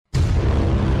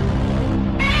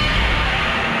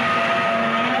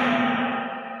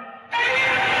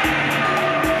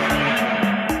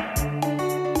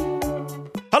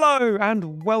Hello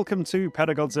and welcome to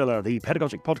Pedagodzilla, the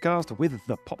pedagogic podcast with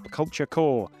the pop culture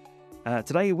core.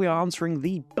 Today we are answering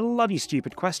the bloody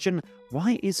stupid question,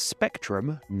 why is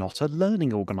Spectrum not a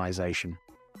learning organisation?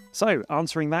 So,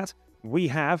 answering that, we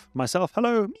have myself,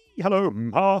 hello,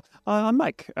 I'm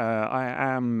Mike. I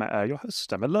am your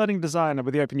host. I'm a learning designer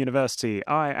with the Open University.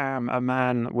 I am a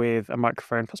man with a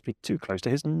microphone possibly too close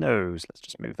to his nose. Let's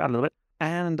just move that a little bit.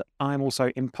 And I'm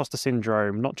also imposter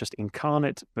syndrome, not just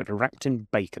incarnate, but wrapped in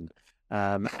bacon.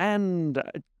 And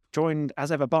joined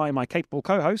as ever by my capable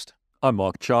co-host. I'm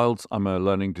Mark Childs. I'm a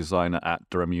learning designer at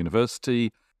Durham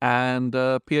University and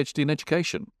a PhD in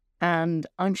education. And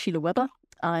I'm Sheila Webber.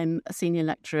 I'm a senior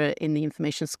lecturer in the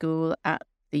Information School at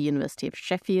the University of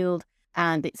Sheffield.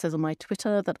 And it says on my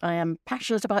Twitter that I am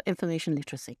passionate about information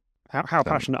literacy. How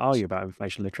passionate are you about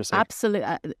information literacy? Absolutely.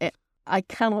 I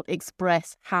cannot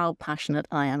express how passionate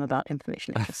I am about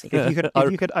information literacy.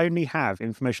 If you could only have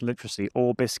information literacy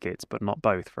or biscuits, but not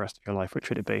both for the rest of your life, which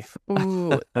would it be?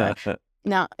 Ooh,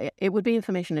 now, it would be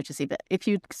information literacy, but if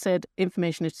you'd said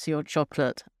information literacy or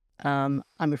chocolate, I'm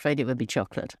afraid it would be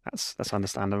chocolate. That's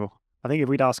understandable. I think if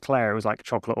we'd asked Claire, it was like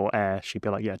chocolate or air, she'd be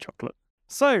like, yeah, chocolate.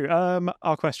 So,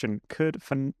 our question,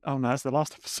 oh no, that's the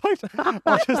last episode.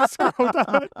 I just scrolled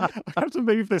down. I have to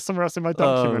move this somewhere else in my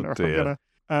document. Oh, dear.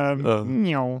 There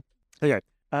you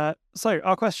go. So,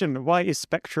 our question, why is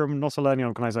Spectrum not a learning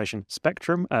organisation?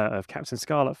 Spectrum, of Captain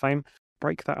Scarlet fame,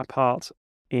 break that apart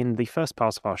in the first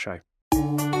part of our show.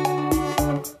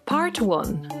 Part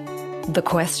 1. The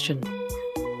question.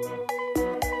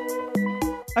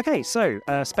 Okay, so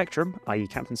Spectrum, i.e.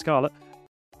 Captain Scarlet,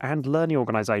 and learning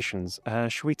organisations.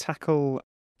 Should we tackle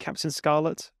Captain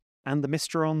Scarlet and the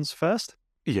Mysterons first?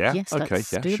 Yeah, Yes, okay,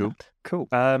 let's yeah, do sure. that. Cool.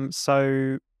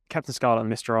 So Captain Scarlet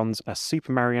and Mysterons, a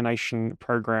Super Marionation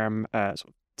program, sort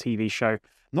of TV show. I'm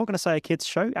not going to say a kids'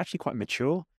 show, actually quite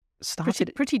mature.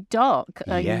 Pretty dark.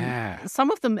 Yeah.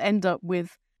 Some of them end up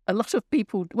with a lot of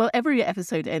people. Well, every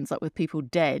episode ends up with people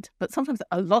dead, but sometimes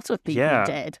a lot of people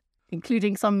dead,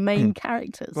 including some main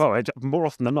characters. Well, more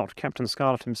often than not, Captain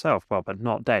Scarlet himself, but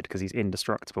not dead because he's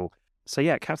indestructible. So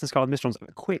yeah, Captain Scarlet and Mysterons,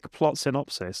 a quick plot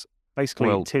synopsis. Basically,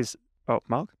 it is... Oh,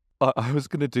 Mark? I was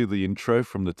going to do the intro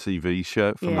from the TV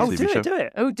show. Yeah. Oh, do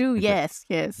it. Oh, yes.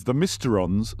 The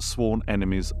Mysterons, sworn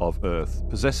enemies of Earth,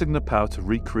 possessing the power to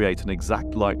recreate an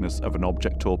exact likeness of an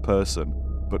object or person.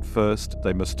 But first,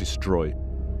 they must destroy.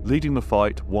 Leading the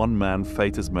fight, one man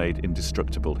fate has made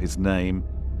indestructible. His name,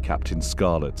 Captain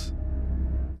Scarlet.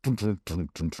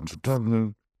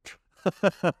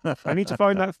 I need to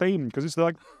find that theme because it's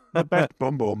like the best.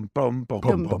 Boom, boom, boom, boom,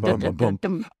 boom, boom, boom, boom,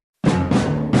 boom.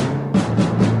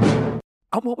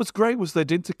 And what was great was they'd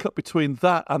intercut between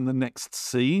that and the next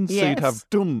scene. So you'd have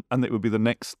dum, and it would be the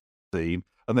next scene,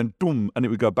 and then dum, and it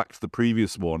would go back to the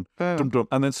previous one, dum, dum,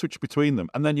 and then switch between them.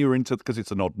 And then you were into, because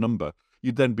it's an odd number,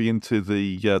 you'd then be into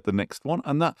the next one.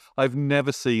 And that, I've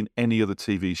never seen any other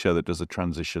TV show that does a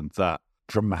transition that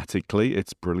dramatically.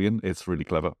 It's brilliant. It's really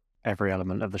clever. Every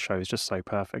element of the show is just so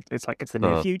perfect. It's like it's the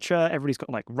near future. Everybody's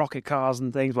got like rocket cars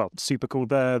and things. Well, super cool.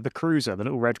 The cruiser, the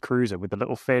little red cruiser with the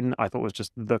little fin, I thought was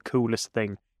just the coolest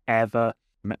thing ever.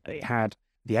 It had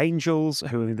the Angels,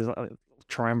 who there's like a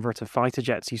triumvirate of fighter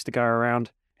jets used to go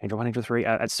around. Angel 1, Angel 3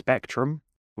 at Spectrum,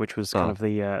 which was kind of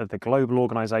the global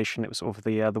organisation. It was sort of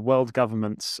the world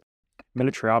government's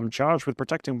military arm charged with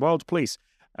protecting world peace.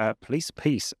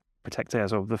 Peace. Protect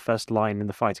sort of the first line in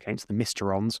the fight against the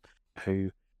Mysterons,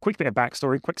 who... Quick bit of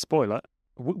backstory, quick spoiler.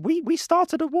 We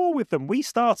started a war with them. We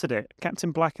started it.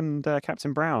 Captain Black and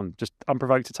Captain Brown just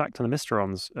unprovoked attacked on the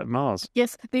Mysterons at Mars.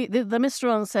 Yes, the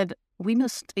Mysterons said, we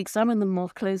must examine them more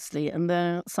closely, and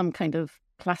they're some kind of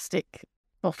plastic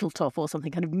bottle top or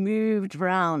something kind of moved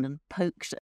round and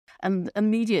poked. And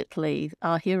immediately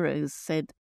our heroes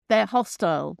said, they're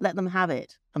hostile, let them have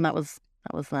it. And that was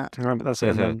that. Remember, that's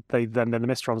it. And then the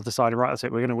Mysterons decided, right, that's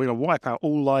it. We're gonna wipe out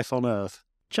all life on Earth.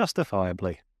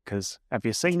 Justifiably. Because have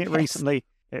you seen it recently?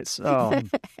 It's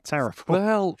terrible.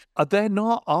 Well, are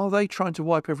they trying to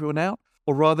wipe everyone out?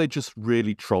 Or are they just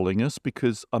really trolling us?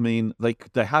 Because, I mean, they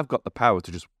have got the power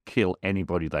to just kill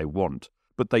anybody they want.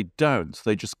 But they don't.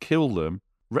 They just kill them,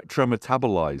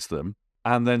 retro-metabolize them,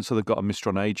 and then so they've got a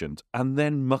Mysteron agent, and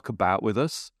then muck about with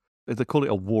us. They call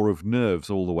it a war of nerves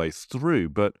all the way through.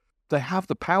 But they have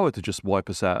the power to just wipe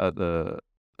us out at a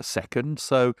second.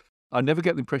 So I never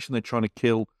get the impression they're trying to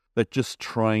kill. They're just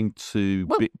trying to,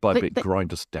 bit by bit,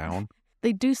 grind us down.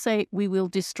 They do say we will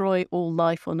destroy all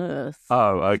life on Earth.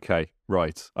 Oh, okay.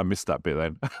 Right. I missed that bit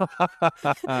then.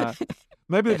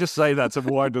 Maybe they just say that to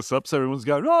wind us up so everyone's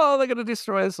going, oh, they're going to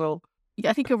destroy us all.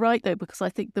 Yeah, I think you're right, though, because I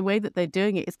think the way that they're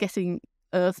doing it is getting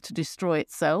Earth to destroy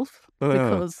itself.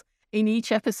 Because in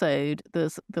each episode,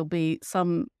 there'll be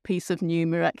some piece of new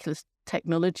miraculous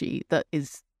technology that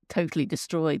is totally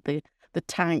destroyed. The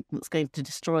tank that's going to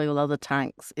destroy all other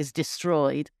tanks is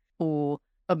destroyed, or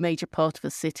a major part of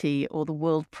a city, or the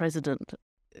world president.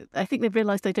 I think they've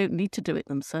realised they don't need to do it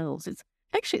themselves.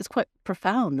 It's quite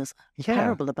profound as a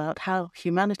parable about how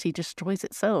humanity destroys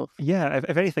itself. Yeah,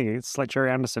 if anything, it's like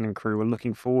Jerry Anderson and crew were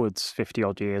looking forwards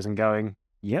 50-odd years and going,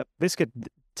 yep, this could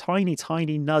tiny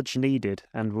nudge needed,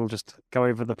 and we'll just go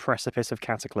over the precipice of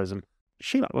cataclysm.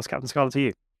 Sheila, what's Captain Scarlet to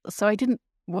you? So I didn't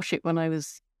watch it when I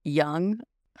was young.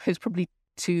 I was probably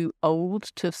too old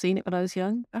to have seen it when I was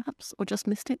young, perhaps, or just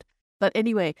missed it. But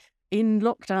anyway, in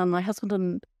lockdown, my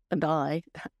husband and I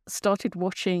started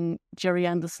watching Jerry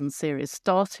Anderson's series,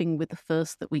 starting with the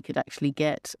first that we could actually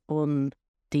get on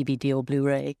DVD or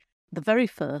Blu-ray. The very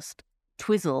first,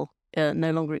 Twizzle,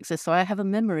 no longer exists. So I have a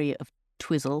memory of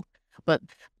Twizzle, but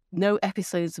no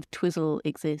episodes of Twizzle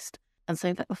exist. And so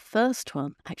in fact, the first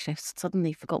one, actually, I've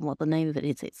suddenly forgotten what the name of it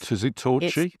is. Is it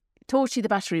Torchy? It's Torchy the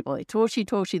Battery Boy. Torchy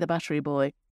the Battery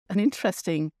Boy. An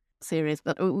interesting series,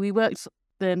 but we worked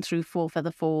then through Four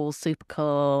Feather Falls,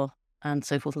 Supercar, and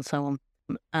so forth and so on.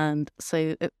 And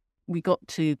so we got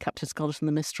to Captain Scarlet and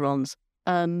the Mysterons.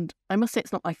 And I must say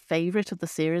it's not my favourite of the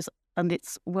series. And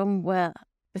it's one where,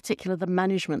 particularly the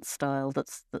management style,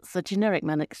 that's the generic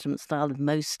management style of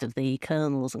most of the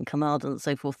colonels and commanders and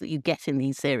so forth that you get in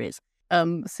these series,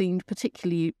 seemed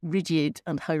particularly rigid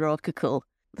and hierarchical.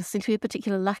 There seemed to be a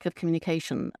particular lack of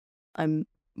communication.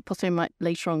 Possibly I might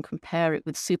later on compare it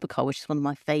with Supercar, which is one of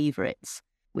my favourites,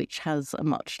 which has a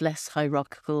much less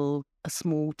hierarchical, a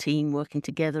small team working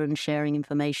together and sharing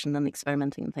information and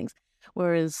experimenting and things.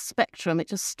 Whereas Spectrum, it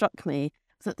just struck me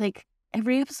that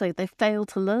every episode they fail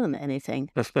to learn anything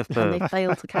and they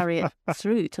fail to carry it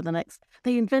through to the next.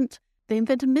 They invent a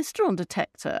Mysteron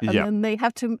detector and then they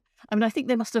have to. I mean, I think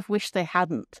they must have wished they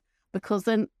hadn't, because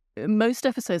then in most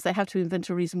episodes they have to invent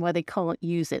a reason why they can't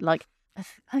use it. Like I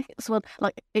think it's one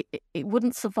like it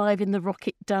wouldn't survive in the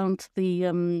rocket down to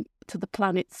the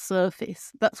planet's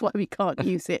surface. That's why we can't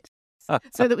use it,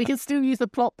 so that we can still use the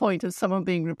plot point of someone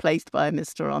being replaced by a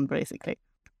Mysteron, basically.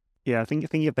 Yeah, I think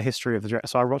thinking of the history of the.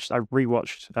 So I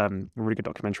rewatched a really good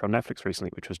documentary on Netflix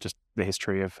recently, which was just the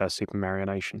history of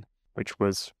Supermarionation, which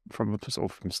was from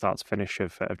start to finish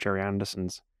of Jerry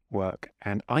Anderson's work.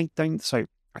 And I think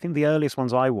the earliest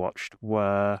ones I watched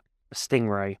were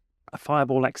Stingray, a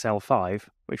Fireball XL5,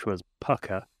 which was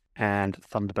Pucker, and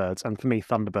Thunderbirds. And for me,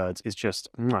 Thunderbirds is just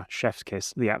chef's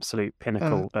kiss, the absolute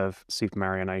pinnacle of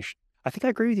Supermarionation. I think I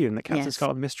agree with you in that Captain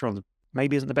Scarlet and Mysterons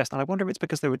maybe isn't the best. And I wonder if it's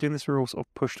because they were doing this real sort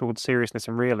of push towards seriousness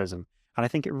and realism. And I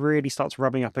think it really starts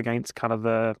rubbing up against kind of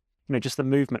the, just the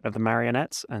movement of the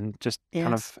marionettes and just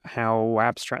kind of how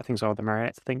abstract things are with the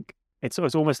marionettes. I think it's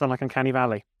almost done like Uncanny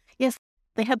Valley. Yes,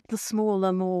 they had the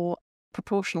smaller, more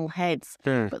proportional heads,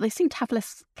 but they seemed to have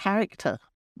less character.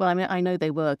 Well, I mean, I know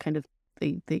they were kind of,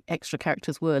 the extra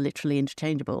characters were literally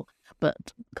interchangeable, but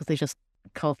because they just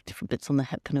carved different bits on the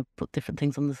head, kind of put different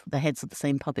things on the heads of the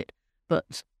same puppet.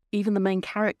 But even the main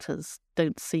characters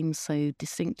don't seem so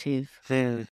distinctive.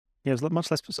 Yeah, there's much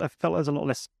less. I felt there's a lot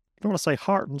less. I don't want to say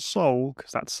heart and soul,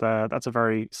 because that's a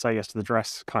very say yes to the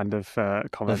dress kind of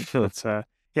comment. But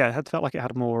it felt like it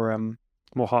had more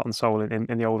heart and soul in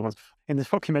the older ones. In the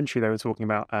documentary, they were talking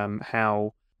about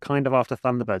how kind of after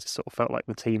Thunderbirds, it sort of felt like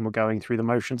the team were going through the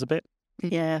motions a bit.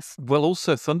 Yes. Well,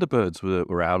 also Thunderbirds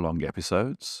were hour-long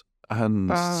episodes, and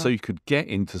so you could get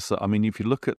into. I mean, if you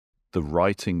look at the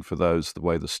writing for those, the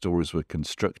way the stories were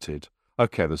constructed,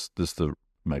 okay, there's the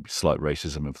maybe slight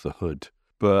racism of the hood,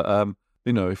 but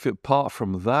if apart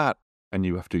from that, and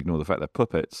you have to ignore the fact they're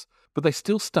puppets, but they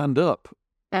still stand up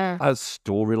as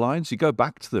storylines. You go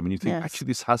back to them and you think, actually,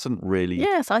 this hasn't really.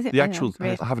 Yes, I think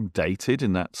haven't dated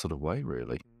in that sort of way,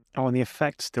 really. Oh, and the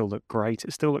effects still look great.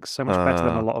 It still looks so much better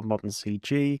than a lot of modern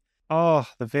CG. Oh,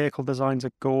 the vehicle designs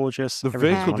are gorgeous. The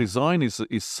vehicle design is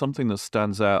something that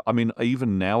stands out. I mean,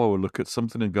 even now I will look at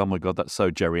something and go, oh my God, that's so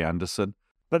Jerry Anderson.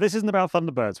 But this isn't about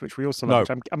Thunderbirds, which we also love.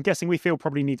 I'm guessing we feel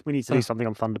we need to do something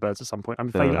on Thunderbirds at some point.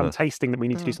 I'm tasting that we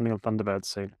need to do something on Thunderbirds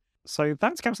soon. So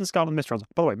that's Captain Scarlet and Mysterons.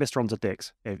 By the way, Mysterons are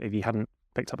dicks, if you hadn't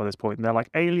picked up at this point. And they're like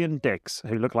alien dicks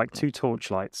who look like two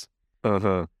torchlights.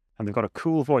 And they've got a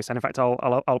cool voice. And in fact,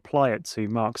 I'll apply it to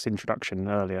Mark's introduction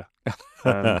earlier.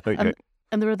 Okay.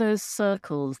 And there are those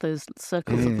circles of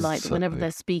light that whenever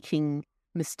they're speaking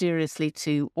mysteriously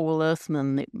to all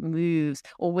Earthmen, it moves.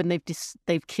 Or when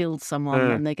they've killed someone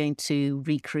and they're going to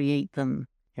recreate them.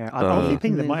 Yeah, I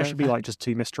think they might actually be like just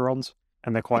two Mysterons,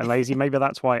 and they're quite lazy. Maybe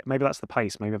that's why. Maybe that's the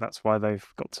pace. Maybe that's why they've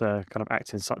got to kind of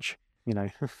act in such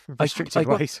restricted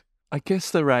ways. I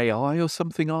guess they're AI or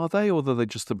something, are they? Or are they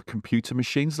just the computer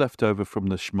machines left over from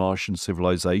the Martian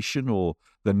civilization, or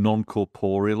they're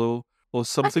non-corporeal or I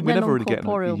something? think We they're never really get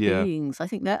non-corporeal yeah. beings. I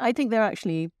think they're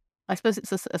actually. I suppose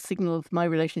it's a signal of my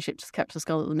relationship to Captain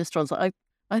Scarlet and the Mysterons.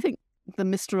 I think the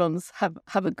Mysterons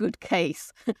have a good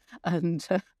case, and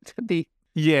to be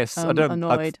Yes, I don't.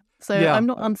 annoyed. So yeah. I'm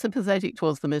not unsympathetic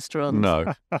towards the Mysterons.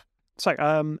 No.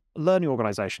 So, learning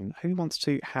organisation. Who wants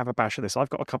to have a bash at this? I've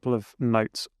got a couple of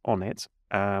notes on it.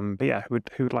 But yeah,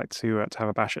 who would like to have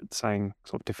a bash at saying,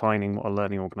 sort of defining what a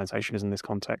learning organisation is in this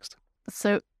context?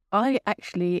 So I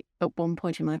actually, at one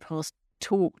point in my past,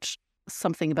 taught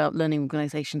something about learning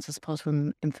organisations as part of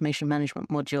an information management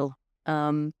module.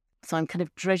 So I'm kind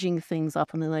of dredging things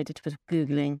up, and then I did a bit of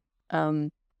Googling.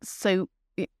 So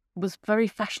it was very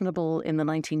fashionable in the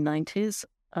 1990s,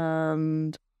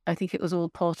 and I think it was all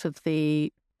part of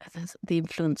the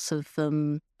influence of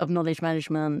knowledge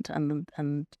management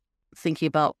and thinking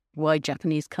about why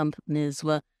Japanese companies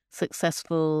were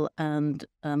successful, and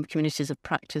communities of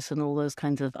practice and all those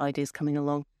kinds of ideas coming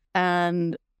along.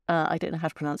 And I don't know how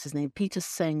to pronounce his name, Peter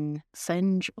Senge,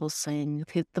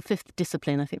 the fifth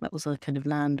discipline. I think that was a kind of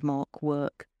landmark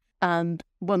work. And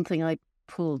one thing I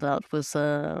pulled out was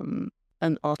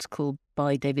an article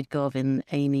by David Garvin,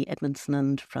 Amy Edmondson,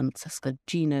 and Francesca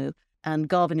Gino. And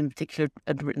Garvin in particular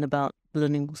had written about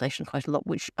learning organisation quite a lot,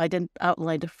 which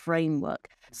outlined a framework.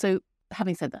 So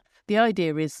having said that, the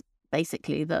idea is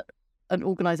basically that an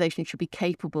organisation should be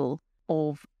capable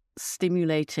of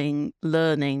stimulating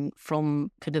learning from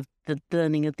kind of the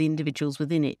learning of the individuals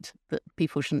within it, that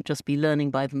people shouldn't just be learning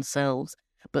by themselves,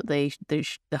 but the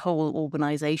whole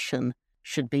organisation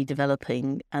should be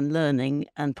developing and learning.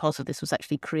 And part of this was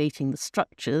actually creating the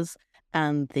structures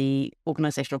and the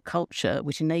organisational culture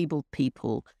which enabled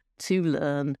people to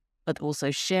learn, but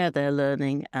also share their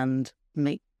learning and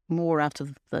make more out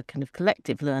of the kind of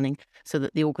collective learning, so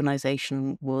that the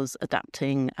organisation was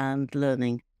adapting and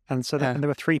learning. And so there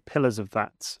were three pillars of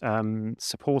that: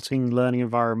 supporting learning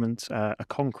environment, a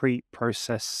concrete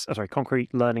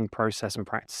learning process and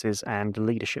practices, and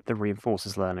leadership that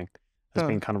reinforces learning. Has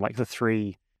been kind of like the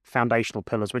three foundational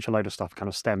pillars, which a load of stuff kind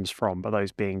of stems from, but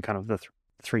those being kind of the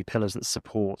three pillars that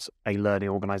support a learning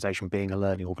organisation being a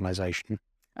learning organisation.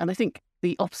 And I think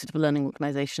the opposite of a learning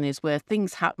organisation is where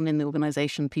things happen in the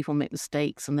organisation, people make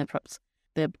mistakes, and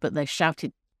they're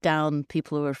shouted down.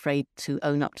 People are afraid to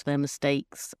own up to their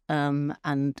mistakes,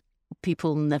 and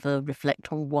people never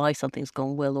reflect on why something's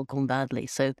gone well or gone badly.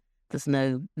 So there's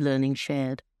no learning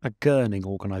shared. A gurning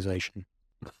organisation.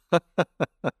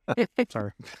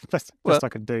 Sorry, best I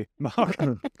could do. Mark,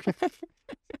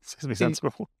 seems to be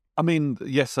sensible. I mean,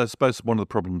 yes, I suppose one of the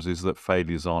problems is that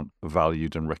failures aren't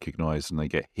valued and recognised, and they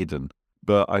get hidden.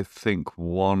 But I think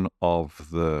one of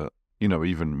the,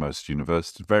 even most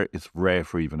universities, it's rare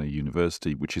for even a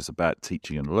university which is about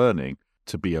teaching and learning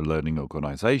to be a learning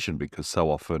organisation, because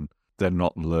so often they're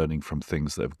not learning from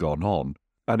things that have gone on,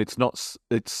 and it's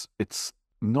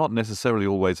not necessarily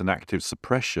always an active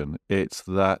suppression. It's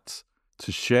that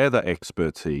to share that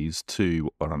expertise to,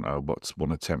 I don't know, what's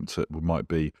one attempt might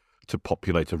be to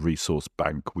populate a resource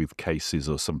bank with cases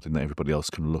or something that everybody else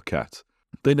can look at.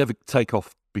 They never take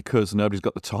off because nobody's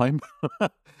got the time.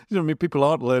 People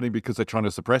aren't learning because they're trying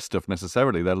to suppress stuff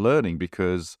necessarily. They're learning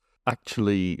because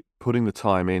actually putting the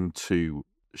time in to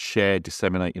share,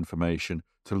 disseminate information,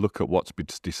 to look at what's been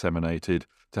disseminated,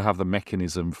 to have the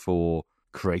mechanism for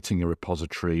creating a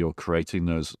repository or creating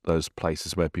those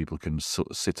places where people can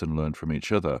sit and learn from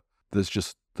each other. That's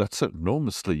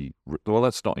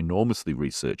not enormously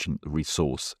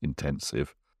resource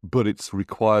intensive, but it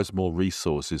requires more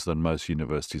resources than most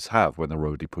universities have when they're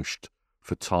already pushed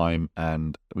for time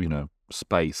and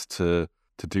space to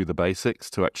do the basics,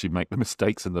 to actually make the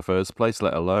mistakes in the first place,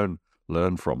 let alone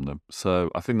learn from them.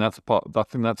 So I think that's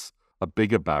a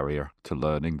bigger barrier to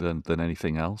learning than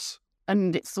anything else.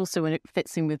 And it's also when it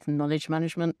fits in with knowledge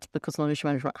management, because knowledge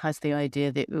management has the idea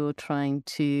that you're trying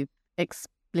to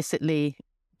explicitly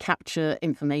capture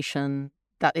information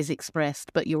that is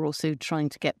expressed, but you're also trying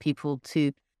to get people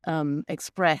to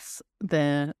express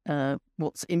their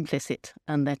what's implicit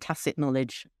and their tacit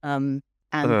knowledge, and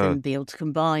then be able to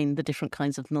combine the different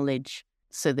kinds of knowledge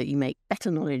so that you make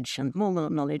better knowledge and more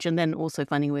knowledge, and then also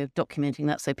finding a way of documenting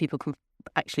that so people can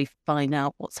actually find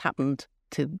out what's happened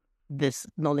to this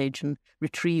knowledge and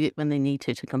retrieve it when they need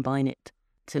to combine it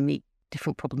to meet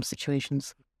different problem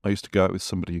situations. I used to go out with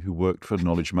somebody who worked for a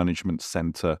knowledge management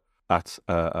centre at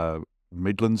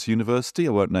Midlands University.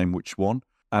 I won't name which one.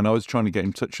 And I was trying to get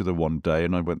in touch with her one day,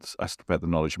 and I asked about the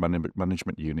knowledge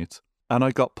management unit, and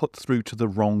I got put through to the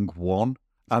wrong one.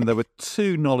 And there were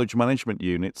 2 knowledge management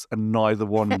units, and neither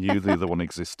one knew the other one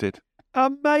existed.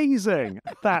 Amazing.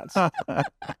 That's that's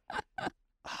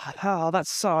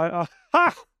so.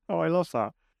 I love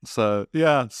that. So,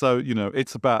 yeah, so,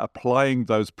 it's about applying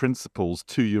those principles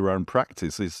to your own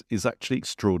practice is actually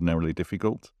extraordinarily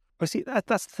difficult. Well, see,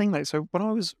 that's the thing, though. So when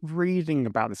I was reading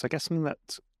about this, I guess something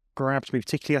that grabbed me,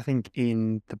 particularly, I think,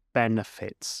 in the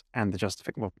benefits and the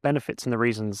justification, well, benefits and the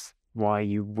reasons why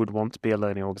you would want to be a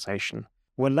learning organisation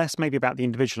were less maybe about the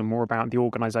individual and more about the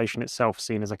organisation itself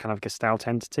seen as a kind of gestalt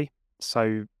entity.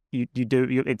 So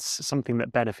it's something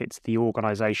that benefits the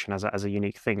organisation as a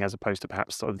unique thing, as opposed to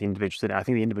perhaps sort of the individuals in it. I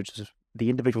think the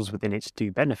individuals within it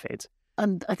do benefit.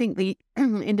 And I think the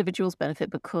individuals benefit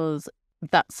because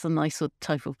that's the nicer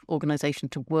type of organisation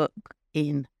to work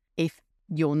in if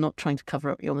you're not trying to cover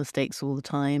up your mistakes all the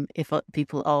time, if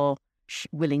people are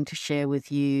willing to share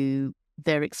with you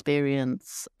their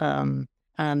experience,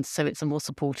 and so it's a more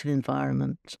supportive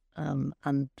environment,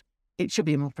 and it should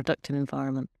be a more productive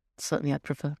environment. Certainly I'd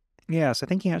prefer. Yeah, so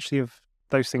thinking actually of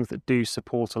those things that do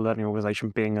support a learning organisation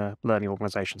being a learning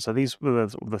organisation. So these were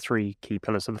the 3 key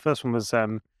pillars. So the first one was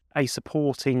a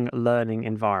supporting learning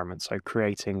environment, so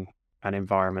creating an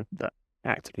environment that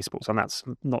actively supports. And that's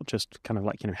not just kind of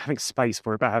like, having space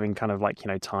for it, but having kind of like,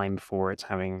 time for it,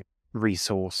 having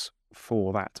resource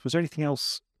for that. Was there anything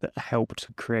else that helped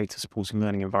create a supporting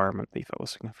learning environment that you felt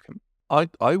was significant?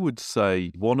 I would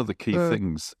say one of the key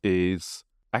things is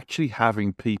actually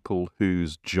having people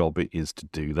whose job it is to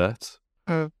do that.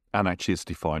 And actually it's a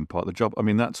defined part of the job. I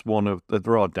mean, that's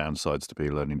there are downsides to be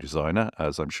a learning designer,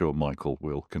 as I'm sure Michael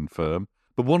will confirm.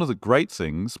 But one of the great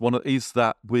things is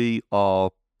that we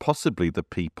are possibly the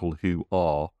people who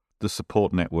are the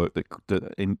support network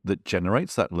that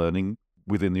generates that learning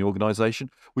within the organisation.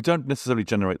 We don't necessarily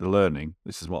generate the learning.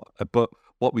 But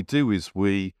what we do is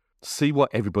we see what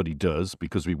everybody does,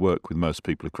 because we work with most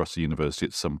people across the university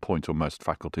at some point, or most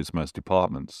faculties, most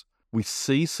departments. We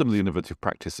see some of the innovative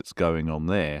practice that's going on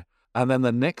there. And then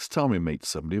the next time we meet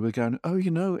somebody, we're going,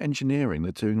 oh, engineering,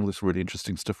 they're doing all this really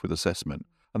interesting stuff with assessment.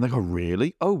 And they go,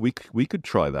 really? Oh, we could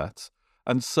try that.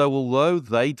 And so although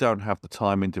they don't have the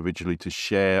time individually to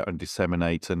share and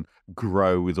disseminate and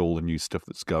grow with all the new stuff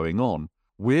that's going on,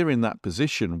 we're in that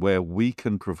position where we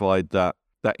can provide that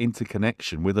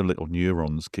interconnection with the little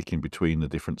neurons kicking between the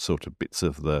different sort of bits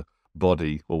of the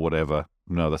body or whatever.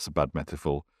 No, that's a bad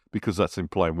metaphor, because that's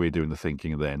implying we're doing the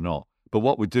thinking and they're not. But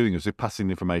what we're doing is we're passing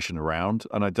the information around.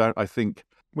 And I think...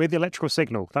 We're the electrical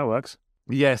signal. That works.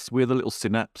 Yes, we're the little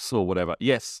synapse or whatever.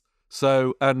 Yes.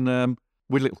 So, and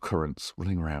we're little currents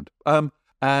running around.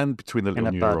 And between the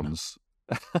little neurons.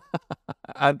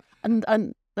 and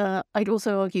I'd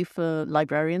also argue for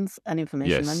librarians and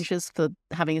information managers for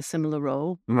having a similar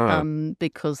role,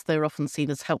 because they're often seen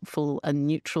as helpful and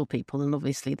neutral people. And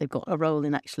obviously they've got a role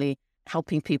in actually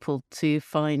helping people to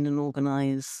find and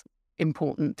organise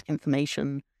important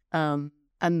information.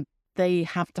 And they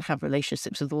have to have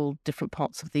relationships with all different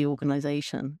parts of the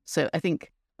organisation. So I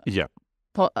think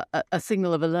a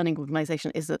signal of a learning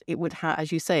organisation is that it would have,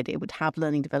 as you said, it would have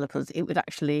learning developers. It would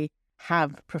actually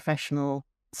have professional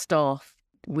staff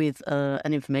with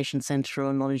an information centre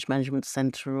or a knowledge management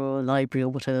centre or a library or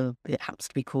whatever it happens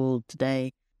to be called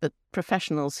today. But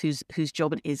professionals whose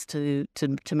job it is to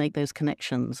make those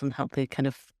connections and help the kind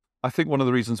of... I think one of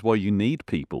the reasons why you need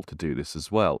people to do this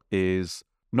as well is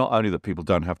not only that people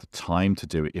don't have the time to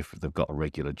do it if they've got a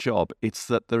regular job, it's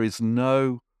that there is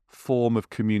no form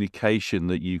of communication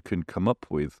that you can come up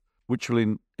with, which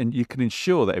will and you can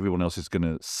ensure that everyone else is going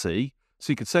to see.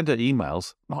 So you could send out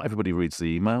emails. Not everybody reads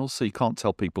the emails, so you can't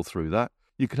tell people through that.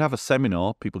 You could have a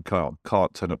seminar. People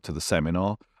can't turn up to the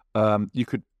seminar. You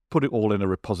could put it all in a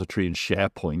repository in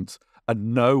SharePoint,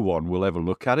 and no one will ever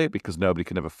look at it because nobody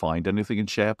can ever find anything in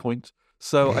SharePoint.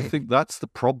 So I think that's the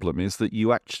problem, is that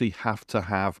you actually have to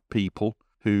have people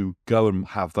who go and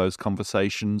have those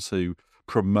conversations, who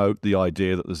promote the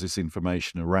idea that there's this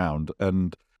information around,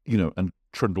 and and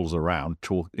trundles around,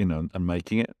 and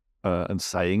making it and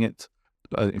saying it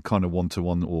kind of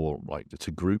one-to-one or like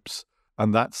to groups.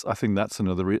 And I think that's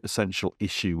another essential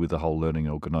issue with the whole learning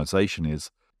organisation is,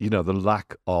 the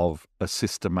lack of a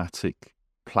systematic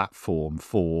platform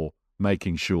for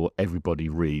making sure everybody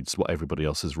reads what everybody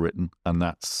else has written. And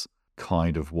that's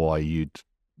kind of why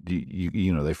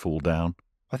they fall down.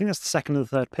 I think that's the second and the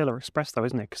third pillar expressed, though,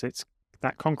 isn't it? Because it's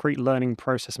that concrete learning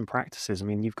process and practices. I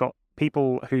mean, you've got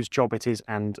people whose job it is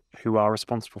and who are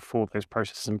responsible for those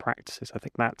processes and practices. I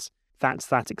think that's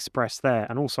that expressed there.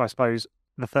 And also, I suppose,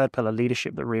 the third pillar,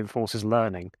 leadership that reinforces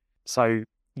learning. So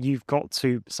you've got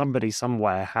to, somebody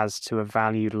somewhere has to have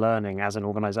valued learning as an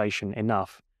organisation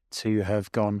enough to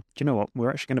have gone, do you know what, we're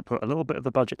actually going to put a little bit of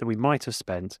the budget that we might have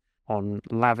spent on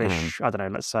lavish, I don't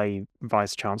know, let's say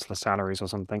vice chancellor salaries or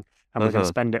something, and we're going to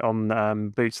spend it on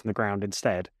boots on the ground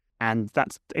instead. And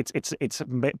it's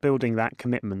building that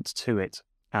commitment to it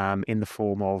in the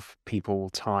form of people,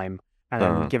 time, and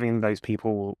then giving those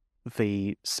people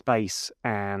the space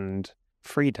and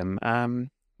freedom,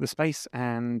 the space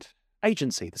and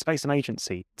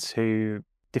agency to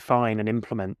define and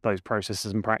implement those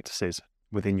processes and practices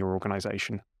within your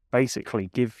organization. Basically,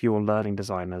 give your learning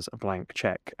designers a blank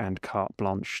check and carte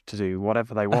blanche to do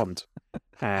whatever they want,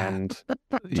 and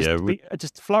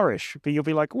just flourish. But you'll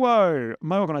be like, "Whoa,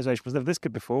 my organisation was never this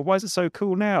good before. Why is it so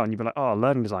cool now?" And you'll be like, "Oh,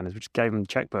 learning designers, we just gave them the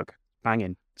checkbook,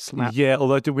 banging, slap." Yeah,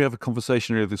 although did we have a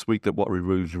conversation earlier this week that what we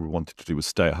really wanted to do was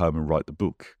stay at home and write the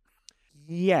book?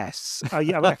 Yes.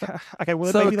 Yeah. Okay.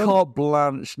 Well, so maybe carte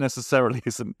blanche necessarily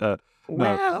isn't.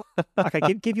 Well,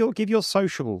 okay. Give your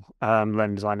social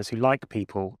learning designers who like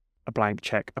people a blank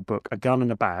check, a book, a gun,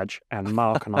 and a badge, and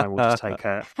Mark and I will just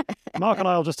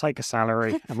take a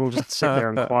salary, and we'll just sit there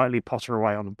and quietly potter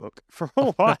away on a book for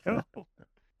a while.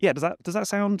 Yeah. Does that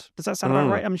sound about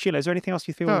right? Sheila, is there anything else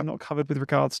you feel we've not covered with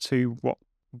regards to what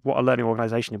a learning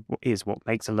organisation is? What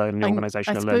makes a learning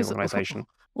organisation a learning organisation?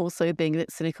 Also, being a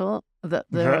bit cynical, that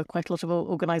there are quite a lot of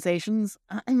organisations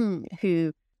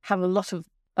who have a lot of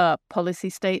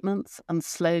policy statements and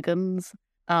slogans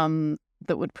that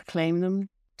would proclaim them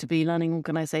to be learning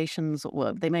organisations,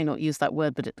 or they may not use that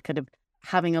word, but it kind of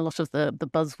having a lot of the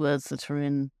buzzwords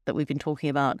that we've been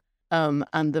talking about,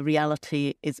 and the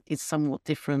reality is somewhat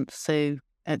different. So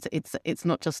it's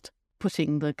not just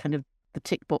putting the kind of the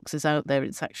tick boxes out there;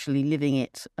 it's actually living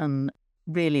it and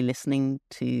really listening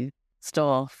to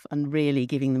staff and really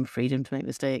giving them freedom to make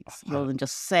mistakes rather than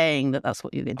just saying that that's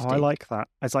what you're going to do. I like that.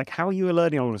 It's like, how are you a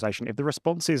learning organisation? If the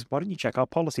response is, why don't you check our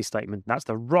policy statement? That's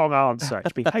the wrong answer. It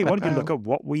should be, hey, why don't you look at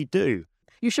what we do?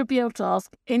 You should be able to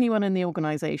ask anyone in the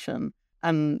organisation,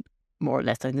 and more or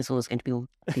less, and there's always going to be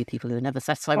a few people who are never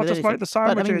satisfied with it. I'll just make the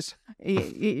sandwiches. But,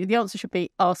 the answer should be,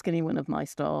 ask any one of my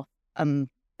staff and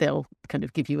they'll kind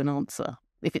of give you an answer.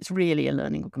 If it's really a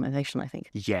learning organisation, I think.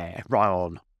 Yeah, right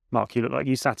on. Mark, you look like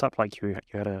you sat up like you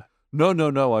had a... No.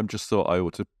 I just thought I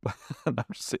ought to... I'm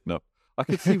just sitting up. I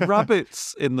could see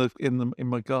rabbits in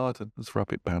my garden. There's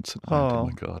rabbit bouncing around in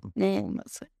my garden. Yeah,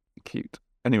 that's it. Cute.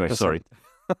 Anyway, sorry.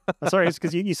 Sorry, it's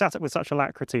because you sat up with such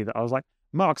alacrity that I was like,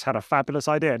 Mark's had a fabulous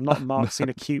idea, not Mark's seen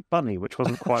a cute bunny, which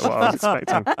wasn't quite what I was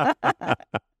expecting.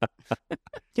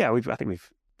 Yeah, I think we've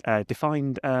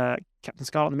defined Captain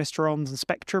Scarlet and the Mysterons and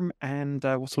Spectrum and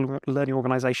what a learning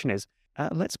organisation is.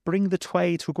 Let's bring the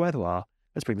Tway to Gweddwar.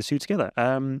 Let's bring the two together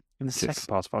in the second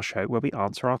part of our show where we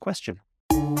answer our question.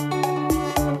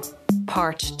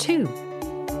 Part 2.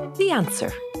 The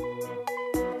answer.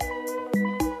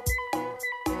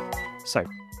 So,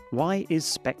 why is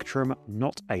Spectrum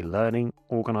not a learning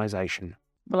organisation?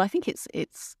 Well, I think it's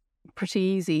pretty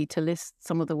easy to list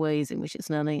some of the ways in which it's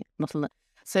learning, not a learning.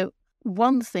 So,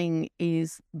 one thing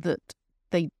is that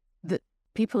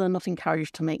people are not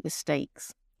encouraged to make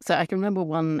mistakes. So I can remember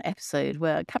one episode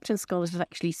where Captain Scarlet had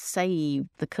actually saved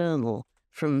the Colonel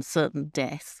from certain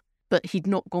death, but he'd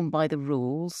not gone by the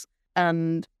rules.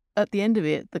 And at the end of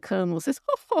it, the Colonel says,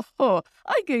 I'm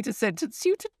going to sentence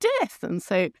you to death. And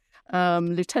so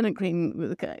Lieutenant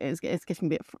Green is getting a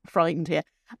bit frightened here.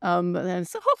 And then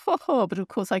says, but of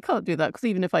course I can't do that, because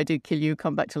even if I do kill you,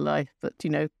 come back to life. But,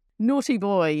 naughty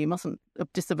boy, you mustn't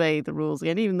disobey the rules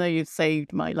again, even though you've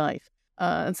saved my life.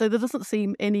 And so there doesn't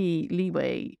seem any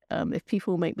leeway if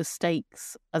people make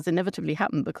mistakes, as inevitably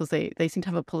happen, because they seem to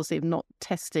have a policy of not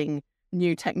testing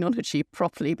new technology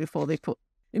properly before they put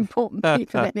important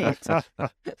people in it.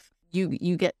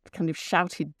 You get kind of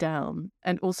shouted down.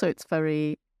 And also it's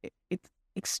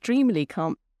extremely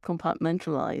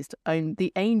compartmentalized.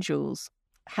 The angels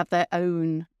have their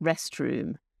own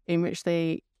restroom in which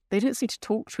they don't seem to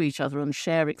talk to each other and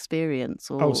share experience.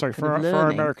 Or for our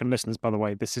American listeners, by the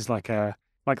way, this is like their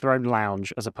own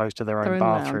lounge as opposed to their own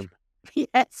bathroom. Lounge.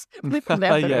 Yes,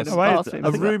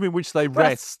 a room in which they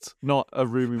rest, not a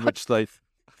room in which they.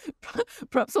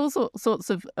 Perhaps all sorts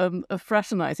of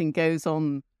fraternising goes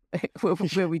on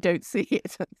where we don't see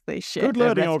it. They share. Good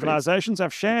learning organisations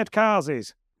have shared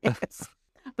causes. Yes,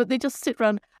 but they just sit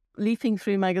around leafing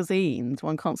through magazines.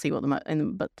 One can't see what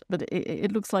but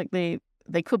it looks like they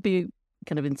could be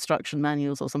kind of instruction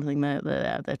manuals or something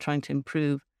they're trying to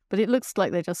improve. But it looks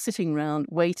like they're just sitting around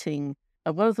waiting.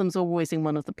 One of them's always in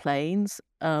one of the planes.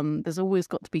 There's always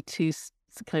got to be two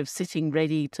kind of sitting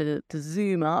ready to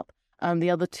zoom up.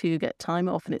 The other two get time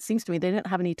off. And it seems to me they don't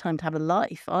have any time to have a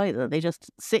life either. They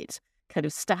just sit kind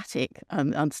of static,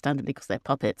 understandably because they're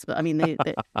puppets. But I mean, they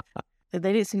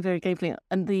don't seem very gamefully.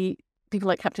 And the people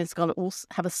like Captain Scarlet also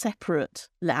have a separate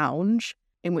lounge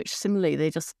in which similarly they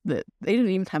don't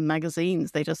even have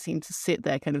magazines. They just seem to sit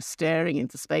there kind of staring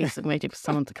into space and waiting for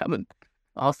someone to come and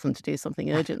ask them to do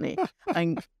something urgently.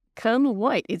 And Colonel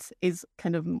White is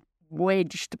kind of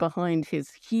wedged behind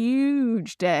his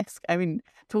huge desk. I mean,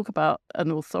 talk about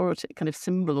an authority, kind of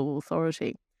symbol of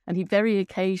authority. And he very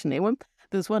occasionally,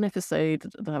 there's one episode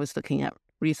that I was looking at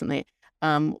recently,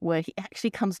 where he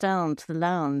actually comes down to the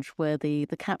lounge where the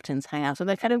captains hang out, and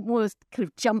they kind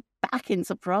of jump back in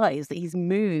surprise that he's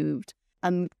moved,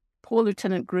 and poor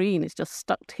Lieutenant Green is just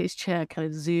stuck to his chair, kind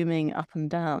of zooming up and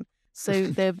down. So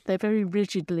they're very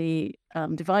rigidly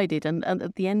divided, and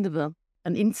at the end of an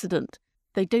incident,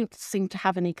 they don't seem to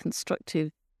have any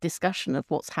constructive discussion of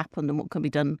what's happened and what can be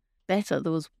done better.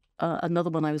 There was another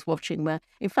one I was watching where,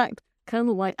 in fact,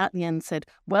 Colonel White at the end said,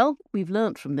 "Well, we've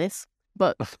learnt from this,"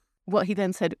 but what he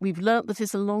then said, "We've learnt that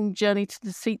it's a long journey to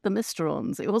defeat the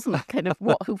Mysterons." It wasn't kind of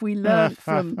what have we learnt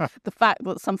from the fact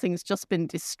that something's just been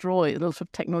destroyed, a lot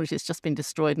of technology has just been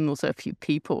destroyed, and also a few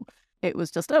people. It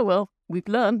was just, oh, well, we've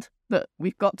learned that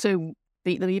we've got to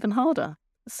beat them even harder.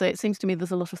 So it seems to me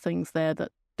there's a lot of things there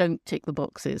that don't tick the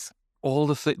boxes.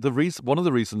 Another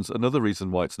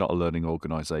reason why it's not a learning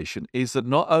organisation is that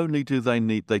not only do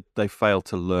they fail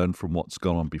to learn from what's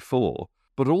gone on before,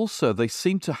 but also they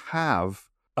seem to have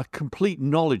a complete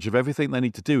knowledge of everything they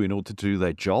need to do in order to do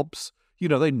their jobs. You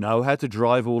know, they know how to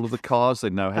drive all of the cars. They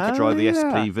know how to drive the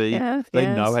SPV. They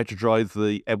know how to drive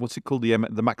the what's it called, the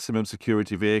maximum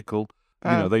security vehicle.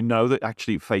 You know, they know that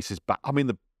actually it faces back. I mean,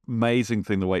 the amazing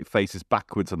thing, the way it faces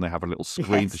backwards, and they have a little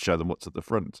screen to show them what's at the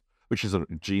front, which is a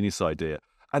genius idea.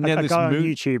 And then a guy on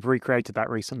YouTube recreated that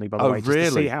recently, by the way, just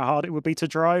to see how hard it would be to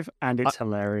drive, and it's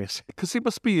hilarious. Because it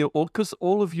must be because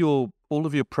all of your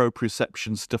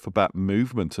proprioception stuff about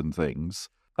movement and things,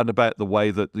 and about the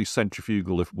way that the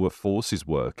centrifugal force is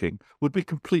working, would be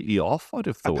completely off. I'd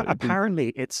have thought.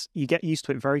 Apparently, you get used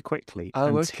to it very quickly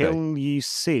until you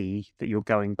see that you're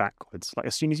going backwards. Like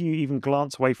as soon as you even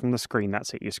glance away from the screen,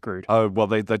 that's it. You're screwed. Oh well,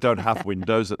 they don't have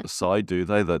windows at the side, do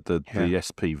they? The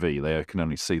SPV, they can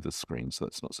only see the screen, so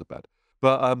that's not so bad.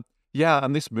 But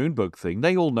and this Moonbug thing,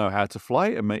 they all know how to fly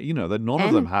it. You know, none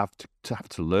of them have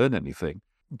to learn anything.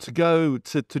 To go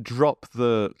to drop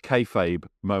the kayfabe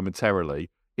momentarily.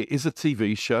 It is a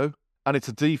TV show, and it's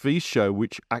a TV show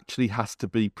which actually has to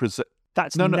be presented.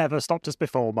 That's never stopped us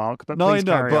before, Mark. But please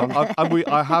carry on.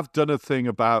 I have done a thing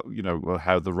about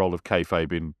how the role of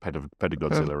kayfabe in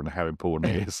Pedagodzilla and how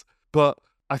important it is. But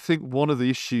I think one of the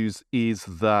issues is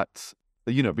that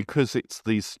because it's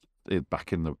these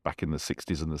back in the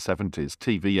 60s and the 70s,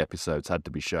 TV episodes had to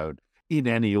be shown in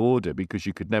any order because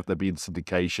you could never. They'd be in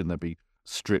syndication, they'd be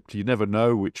stripped. You never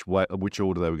know which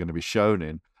order they were going to be shown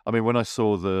in. I mean, when I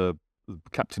saw the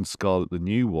Captain Scarlet, the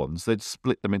new ones, they'd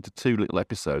split them into 2 little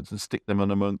episodes and stick them on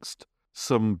amongst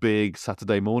some big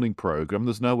Saturday morning program.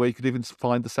 There's no way you could even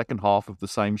find the second half of the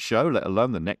same show, let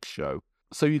alone the next show.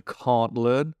 So you can't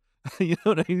learn. You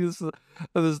know what I mean?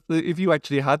 If you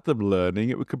actually had them learning,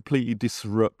 it would completely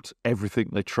disrupt everything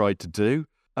they tried to do.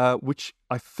 Which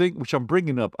I'm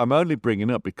bringing up. I'm only bringing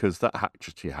up because that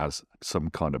actually has some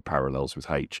kind of parallels with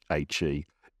HE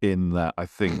in that I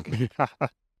think.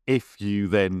 If you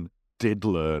then did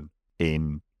learn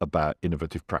about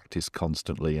innovative practice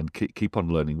constantly and keep on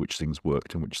learning which things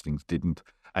worked and which things didn't,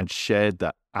 and shared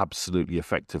that absolutely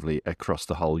effectively across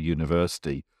the whole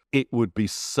university, it would be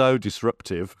so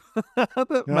disruptive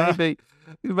that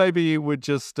maybe it would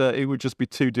just be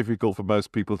too difficult for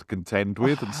most people to contend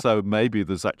with, and so maybe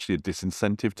there's actually a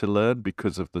disincentive to learn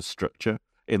because of the structure.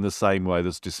 In the same way,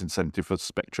 there's disincentive for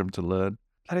Spectrum to learn.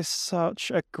 That is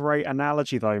such a great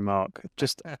analogy, though, Mark.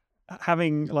 Just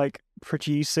having,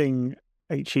 producing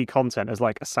HE content as,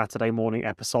 a Saturday morning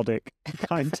episodic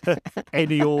kind of...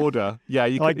 Any order. Yeah,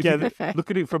 you can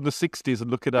look at it from the 60s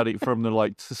and look at it from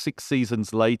the, 6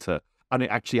 seasons later, and it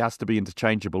actually has to be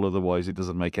interchangeable, otherwise it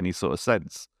doesn't make any sort of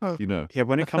sense, Yeah,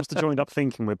 when it comes to joined-up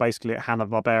thinking, we're basically at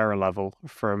Hanna-Barbera level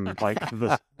from,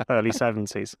 the early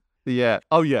 70s. Yeah.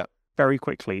 Oh, yeah. Very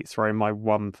quickly, throw in my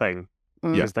one thing.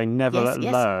 Because they never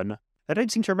learn. They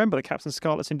don't seem to remember that Captain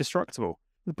Scarlet's indestructible.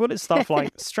 The bullet stuff,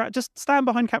 just stand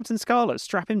behind Captain Scarlet,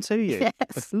 strap him to you.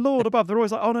 Yes. Lord above, they're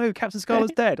always like, oh no, Captain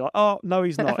Scarlet's dead. Oh no,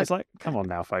 he's not. It's like, come on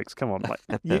now, folks, come on.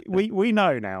 We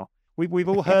know now. We've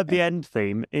all heard the end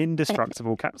theme,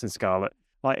 indestructible Captain Scarlet.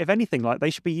 If anything,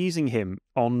 they should be using him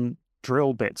on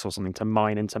drill bits or something to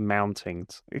mine into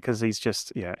mountings, because he's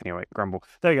just anyway, grumble.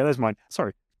 There you go. There's mine.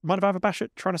 Sorry. Mind if I have a bash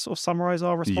at trying to sort of summarise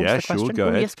our response to the question? Sure, go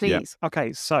ahead. Yes, please. Yeah.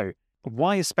 Okay, so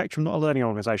Why is Spectrum not a learning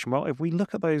organisation? Well, if we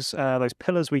look at those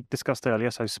pillars we discussed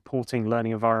earlier, so supporting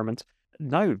learning environment,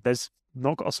 no, there's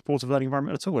not got a supportive learning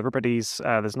environment at all. Everybody's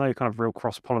there's no kind of real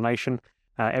cross-pollination.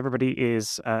 Everybody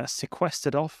is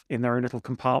sequestered off in their own little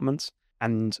compartments.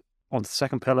 And on the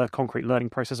second pillar, concrete learning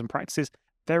process and practices,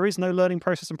 there is no learning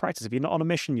process and practice. If you're not on a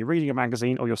mission, you're reading a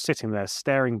magazine, or you're sitting there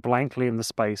staring blankly in the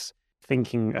space,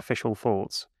 thinking official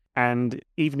thoughts. And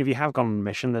even if you have gone on a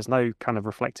mission, there's no kind of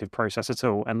reflective process at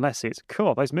all, unless it's,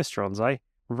 cool, those Mysterons, eh?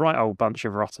 Right old bunch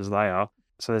of rotters they are.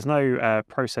 So there's no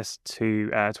process to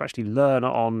actually learn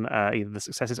on either the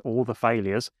successes or the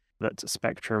failures that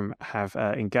Spectrum have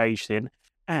engaged in.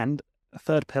 And a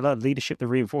third pillar, leadership that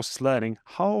reinforces learning.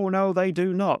 Oh, no, they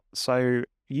do not. So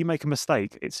you make a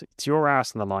mistake, it's your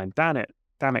ass on the line. Damn it,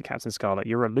 Captain Scarlet,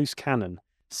 you're a loose cannon.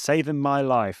 Saving my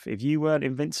life. If you weren't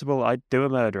invincible, I'd do a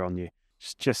murder on you.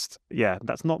 Yeah,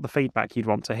 that's not the feedback you'd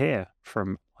want to hear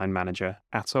from line manager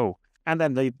at all. And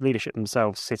then the leadership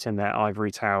themselves sit in their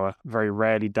ivory tower, very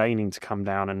rarely deigning to come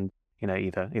down and,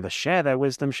 either share their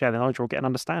wisdom, share their knowledge, or get an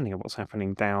understanding of what's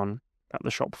happening down at the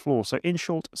shop floor. So in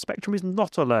short, Spectrum is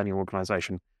not a learning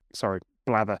organisation. Sorry,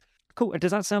 blather. Cool.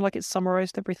 Does that sound like it's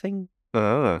summarised everything?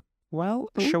 Well,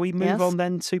 shall we move on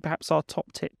then to perhaps our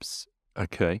top tips?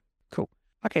 Okay. Cool.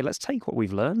 Okay, let's take what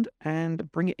we've learned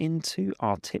and bring it into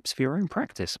our tips for your own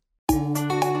practice.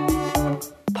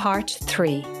 Part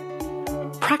 3.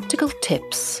 Practical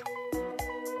tips.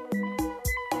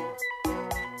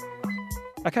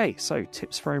 Okay, so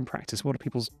tips for own practice. What are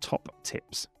people's top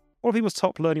tips? What are people's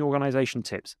top learning organisation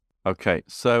tips? Okay,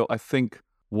 so I think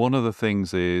one of the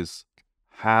things is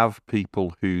have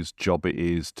people whose job it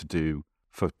is to do,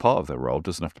 for part of their role,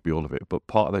 doesn't have to be all of it, but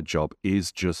part of their job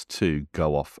is just to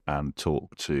go off and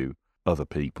talk to other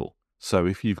people. So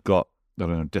if you've got, I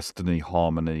don't know, Destiny,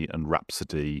 Harmony and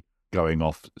Rhapsody going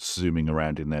off, zooming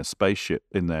around in their spaceship,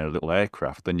 in their little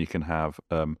aircraft, then you can have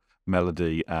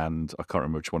Melody and, I can't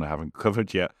remember which one I haven't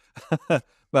covered yet,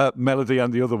 Melody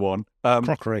and the other one.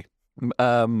 Crockery.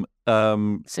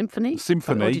 Symphony?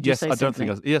 Symphony, or did you yes, say I don't symphony?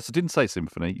 think, yes, I didn't say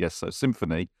Symphony, yes, so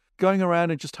Symphony. Going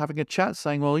around and just having a chat,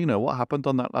 saying, well, what happened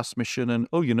on that last mission? And,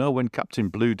 when Captain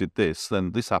Blue did this,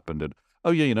 then this happened. And,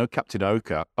 Captain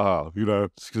Ochre,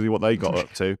 see what they got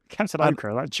up to. Captain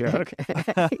Ochre, that jerk.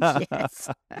 Yes.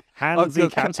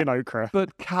 Handsy Captain Ochre.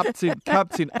 But Captain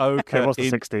Ochre... It was the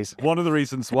 60s. One of the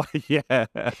reasons why,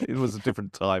 it was a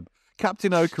different time.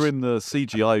 Captain Ochre in the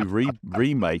CGI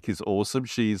remake is awesome.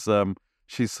 She's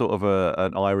sort of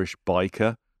an Irish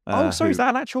biker. Is that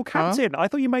an actual captain? I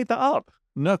thought you made that up.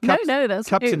 No, that's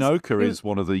Captain Ochre is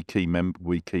one of the key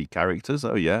characters.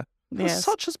 Oh, yeah. That's Yes.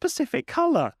 such a specific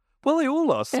colour. Well, they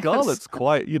all are. Scarlet's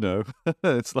quite,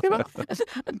 it's like...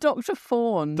 Dr.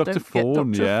 Fawn. Dr. Don't forget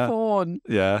Fawn, Dr. yeah. Fawn.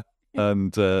 Yeah,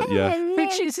 and, yeah.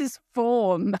 Which is his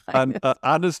fawn. And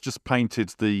Anna's just painted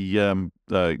the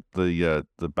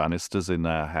banisters in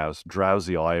our house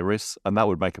Drowsy Iris, and that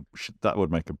would make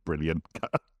a brilliant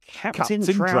Captain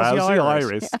Drowsy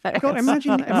Iris. God,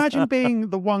 imagine being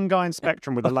the one guy in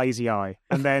Spectrum with a lazy eye,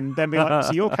 and then be like,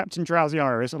 so you're Captain Drowsy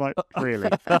Iris. I'm like,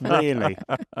 really?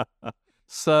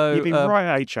 So You've been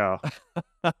right at HR.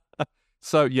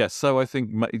 So I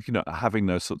think having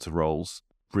those sorts of roles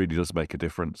really does make a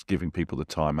difference, giving people the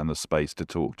time and the space to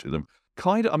talk to them.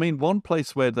 One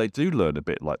place where they do learn a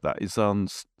bit like that is on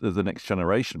The Next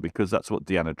Generation, because that's what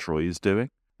Deanna Troi is doing.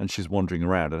 And she's wandering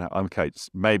around, and it's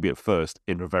maybe at first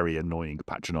in a very annoying,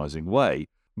 patronising way.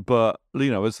 But,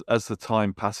 as the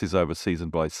time passes over season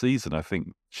by season, I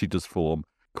think she does form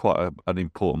quite an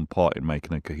important part in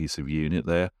making a cohesive unit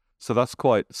there. So that's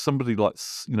somebody like,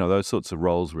 those sorts of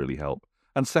roles really help.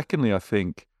 And secondly, I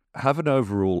think have an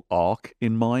overall arc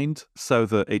in mind so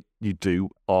that you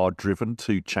are driven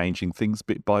to changing things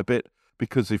bit by bit.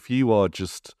 Because if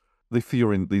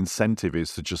the incentive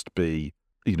is to just be,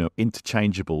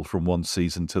 interchangeable from one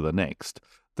season to the next,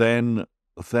 then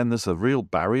there's a real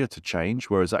barrier to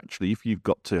change. Whereas actually, if you've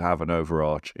got to have an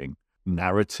overarching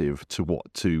narrative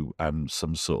and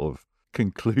some sort of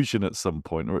conclusion at some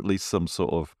point, or at least some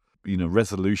sort of,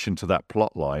 resolution to that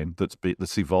plot line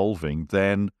that's evolving,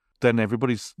 then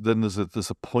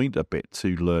there's a point a bit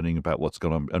to learning about what's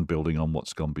gone on and building on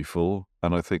what's gone before.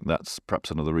 And I think that's perhaps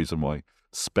another reason why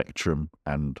Spectrum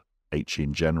and HE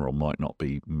in general might not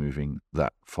be moving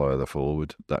that further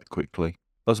forward that quickly.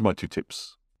 Those are my two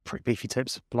tips. Pretty beefy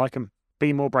tips. Like them.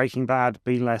 Be more Breaking Bad.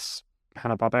 Be less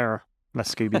Hanna-Barbera.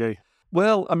 Less Scooby-Doo.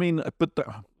 Well,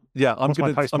 yeah, What's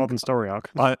my postmodern story arc?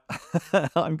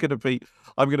 I'm going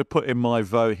to put in my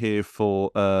vote here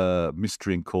for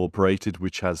Mystery Incorporated,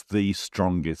 which has the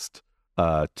strongest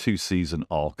 2-season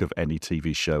arc of any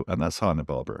TV show, and that's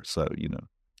Hanna-Barbera. So,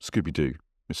 Scooby-Doo.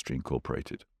 Mystery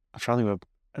Incorporated. I'm trying to think of,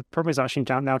 the problem is actually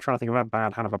now trying to think of a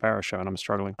bad Hanna-Barbera show, and I'm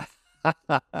struggling.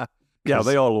 Yeah,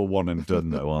 they are all one and done,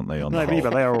 though, aren't they? On No, the whole?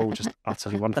 but they are all just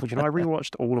utterly wonderful. You know, I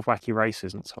rewatched all of Wacky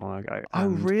Races not so long ago. Oh,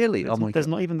 and really? Oh, my there's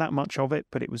God. not even that much of it,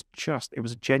 but it was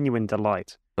a genuine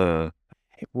delight.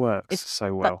 It works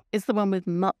so well. It's the one with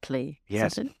Muttley.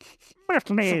 Yes. Isn't it?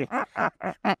 Muttley.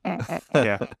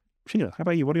 Yeah. Sheila, how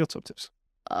about you? What are your top tips?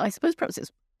 I suppose perhaps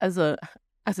it's as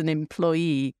an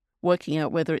employee working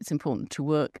out whether it's important to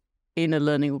work in a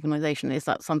learning organisation. Is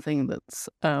that something that's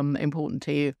important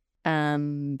to you?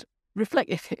 And reflect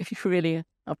if you really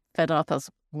are fed up, as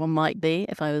one might be.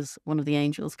 If I was one of the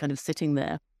angels kind of sitting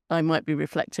there, I might be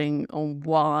reflecting on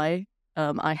why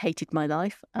I hated my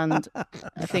life. And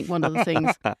I think one of the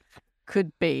things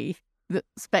could be that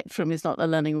Spectrum is not a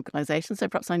learning organisation. So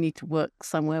perhaps I need to work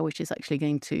somewhere which is actually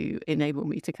going to enable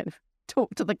me to kind of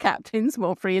talk to the captains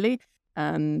more freely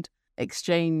and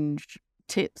exchange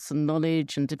tips and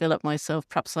knowledge and develop myself.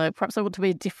 Perhaps I want to be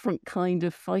a different kind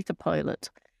of fighter pilot,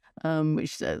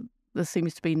 which there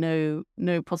seems to be no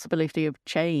possibility of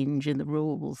change in the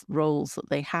roles that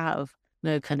they have.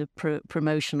 No kind of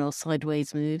promotion or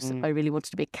sideways moves. If I really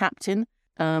wanted to be a captain,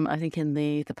 I think in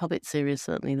the Puppet series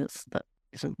certainly that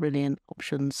isn't really an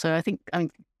option. So I think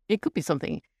it could be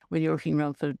something when you're looking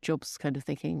around for jobs, kind of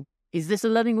thinking, is this a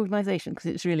learning organisation? Because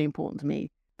it's really important to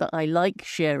me that I like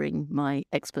sharing my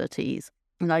expertise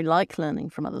and I like learning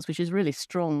from others, which is really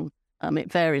strong.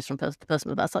 It varies from person to person,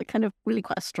 but that's like kind of really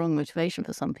quite a strong motivation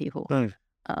for some people.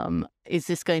 Is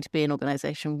this going to be an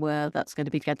organisation where that's going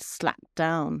to be slapped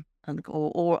down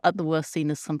or at the worst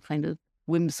seen as some kind of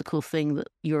whimsical thing that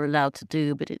you're allowed to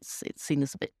do, but it's seen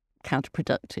as a bit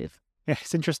counterproductive? Yeah,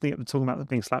 it's interesting that we're talking about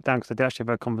being slapped down, because I did actually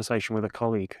have a conversation with a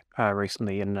colleague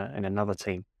recently in another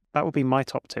team. That would be my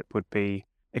top tip, would be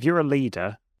if you're a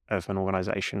leader of an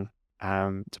organisation,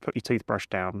 to put your toothbrush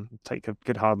down, take a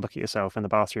good hard look at yourself in the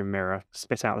bathroom mirror,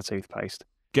 spit out the toothpaste.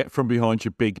 Get from behind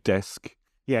your big desk.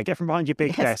 Yeah, get from behind your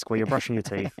big desk where you're brushing your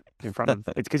teeth in front of...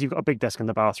 It's because you've got a big desk in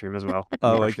the bathroom as well.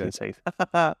 Oh, brushing okay. your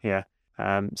teeth. Yeah.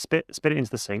 Spit it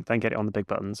into the sink, then get it on the big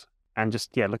buttons. And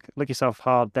just, look yourself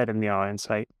hard, dead in the eye and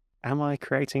say, am I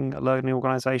creating a learning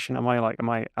organisation? Am I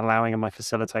allowing, am I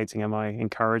facilitating, am I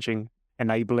encouraging,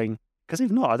 enabling? Because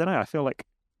if not, I don't know, I feel like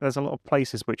there's a lot of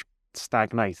places which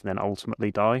stagnate and then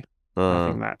ultimately die. I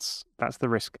think that's the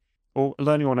risk. Or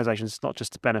learning organisations, it's not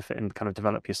just to benefit and kind of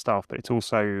develop your staff, but it's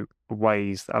also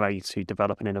ways that allow you to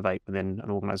develop and innovate within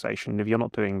an organisation. If you're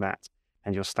not doing that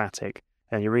and you're static,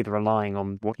 then you're either relying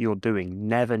on what you're doing,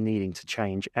 never needing to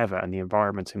change ever, and the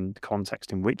environment and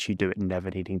context in which you do it never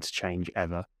needing to change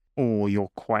ever, or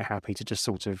you're quite happy to just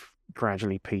sort of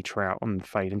gradually peter out and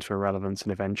fade into irrelevance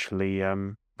and eventually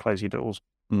close your doors.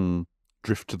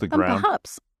 Drift to the And ground.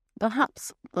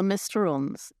 perhaps the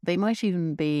Mysterons, they might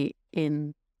even be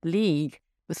in league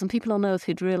with some people on Earth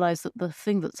who'd realise that the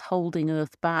thing that's holding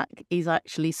Earth back is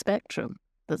actually Spectrum.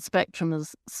 That Spectrum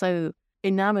is so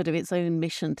enamoured of its own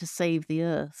mission to save the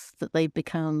Earth that they've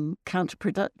become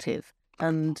counterproductive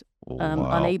and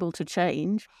unable to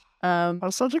change.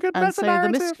 That's such a good and so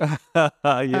meta-narrative.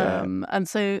 Yeah. And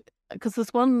so, because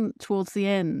there's one towards the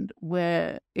end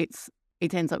where it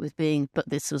ends up with being, but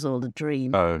this was all a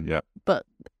dream. Oh, yeah. But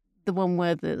the one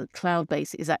where the cloud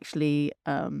base is actually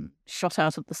shot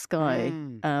out of the sky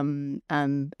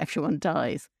and everyone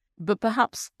dies. But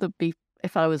perhaps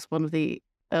if I was one of the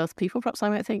Earth people, perhaps I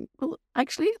might think, well,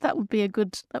 actually, that would be a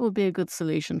good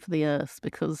solution for the Earth,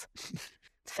 because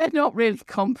they're not really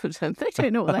competent. They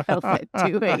don't know what the hell they're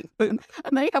doing. And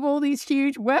they have all these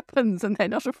huge weapons and they're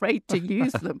not afraid to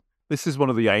use them. This is one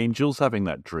of the angels having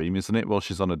that dream, isn't it? While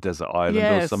she's on a desert island or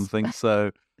Yes. something.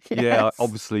 So, yeah, Yes.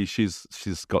 obviously she's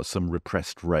got some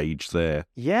repressed rage there.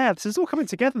 Yeah, this is all coming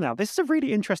together now. This is a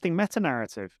really interesting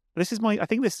meta-narrative. I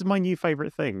think this is my new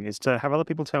favourite thing, is to have other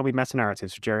people tell me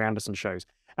meta-narratives for Jerry Anderson shows,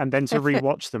 and then to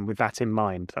rewatch them with that in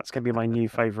mind. That's going to be my new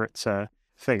favourite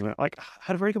thing. Like, I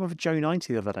had a very good one for Joe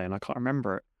 90 the other day, and I can't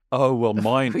remember it. Oh, well,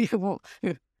 mine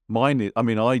is,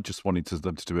 I just wanted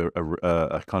them to do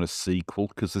a kind of sequel,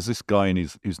 because there's this guy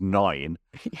who's 9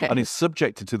 and is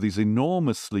subjected to these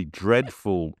enormously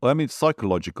dreadful,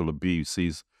 psychological abuse.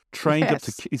 He's trained up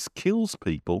to, he kills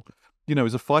people,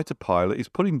 he's a fighter pilot. He's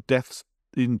putting deaths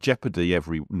in jeopardy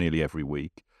nearly every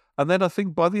week. And then I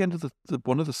think by the end of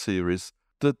one of the series,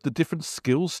 the different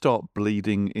skills start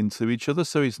bleeding into each other.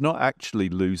 So he's not actually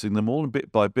losing them all,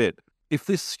 bit by bit. If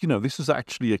this was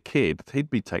actually a kid, he'd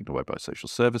be taken away by social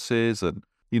services, and,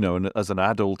 and as an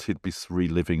adult, he'd be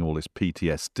reliving all his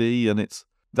PTSD. And it's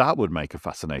That would make a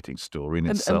fascinating story in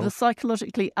And itself. the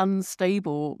psychologically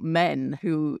unstable men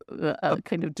who are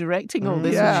kind of directing all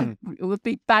this would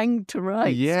be banged to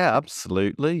rights. Yeah,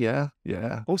 absolutely. Yeah.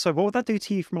 Also, what would that do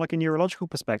to you from like a neurological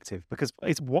perspective? Because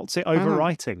what's it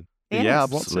overwriting? Yes. Yeah,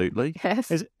 absolutely.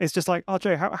 Yes. It's just like, oh,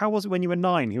 Joe, how was it when you were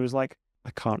 9? He was like,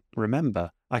 I can't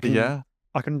remember. I can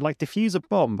like defuse a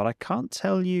bomb, but I can't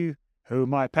tell you who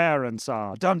my parents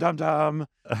are. Dum dum dum.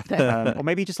 Or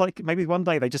maybe maybe one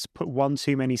day they just put one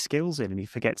too many skills in and he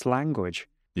forgets language.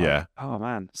 Yeah. Oh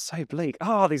man, so bleak.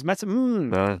 Oh, these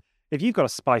If you've got a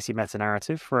spicy meta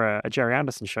narrative for a Jerry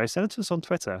Anderson show, send it to us on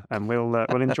Twitter, and we'll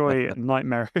enjoy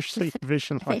nightmarishly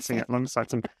visualizing it alongside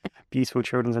some beautiful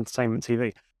children's entertainment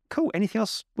TV. Cool. Anything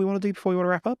else we want to do before we want to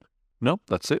wrap up? No,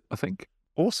 that's it, I think.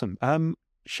 Awesome.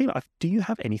 Sheila, do you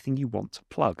have anything you want to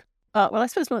plug? Well, I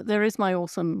suppose there is my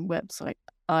awesome website.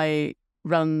 I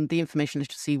run the Information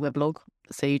Literacy weblog,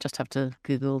 so you just have to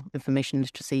Google Information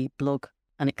Literacy blog,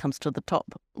 and it comes to the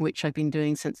top, which I've been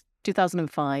doing since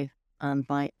 2005, and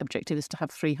my objective is to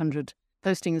have 300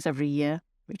 postings every year,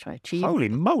 which I achieve. Holy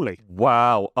moly!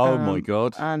 Wow! Oh my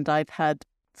God! And I've had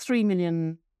 3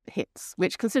 million hits,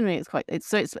 which, considering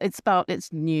it's about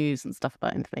news and stuff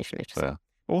about information literacy. Yeah.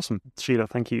 Awesome, Sheila.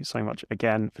 Thank you so much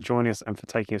again for joining us and for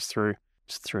taking us through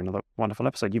another wonderful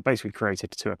episode. You basically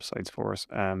created 2 episodes for us,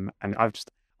 and I've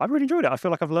really enjoyed it. I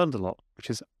feel like I've learned a lot, which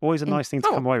is always a nice thing to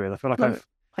come away with. I feel like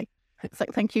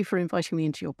thank you for inviting me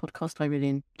into your podcast. I really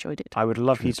enjoyed it. I would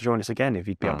love you to join us again if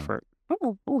you'd be up for it.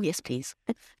 Oh, yes, please.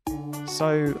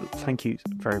 So thank you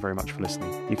very, very much for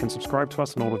listening. You can subscribe to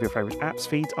us on all of your favourite apps,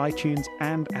 feeds, iTunes,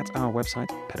 and at our website,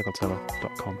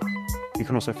 pedagodzilla.com. You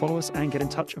can also follow us and get in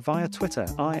touch via Twitter.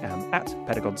 I am at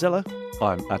Pedagodzilla.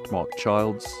 I'm at Mark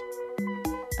Childs.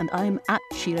 And I'm at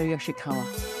Shiro Yoshikawa.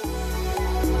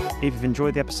 If you've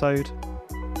enjoyed the episode,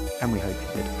 and we hope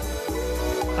you did.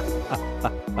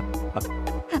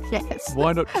 Yes.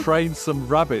 Why not train some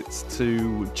rabbits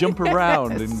to jump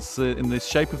around in the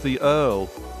shape of the Earl,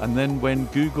 and then when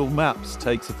Google Maps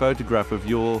takes a photograph of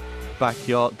your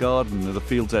backyard garden or the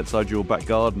fields outside your back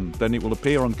garden, then it will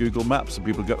appear on Google Maps and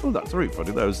people go, oh, that's really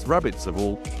funny. Those rabbits have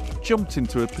all jumped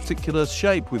into a particular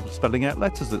shape with spelling out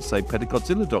letters that say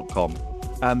pedagodzilla.com.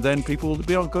 And then people will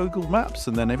be on Google Maps,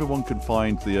 and then everyone can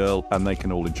find the Earl, and they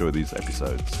can all enjoy these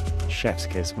episodes. Chef's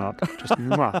kiss, Mark. Just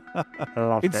mwah.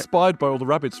 Loved it. Inspired by all the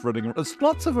rabbits running around. There's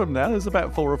lots of them now. There's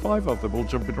about 4 or 5 of them all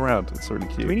jumping around. It's really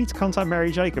cute. We need to contact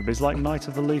Mary Jacob. It's like Night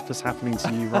of the Lupus happening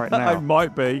to you right now. It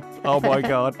might be. Oh my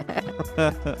God.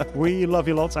 We love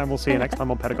you lots, and we'll see you next time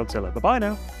on Pedagodzilla. Bye-bye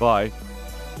now. Bye.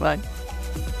 Bye.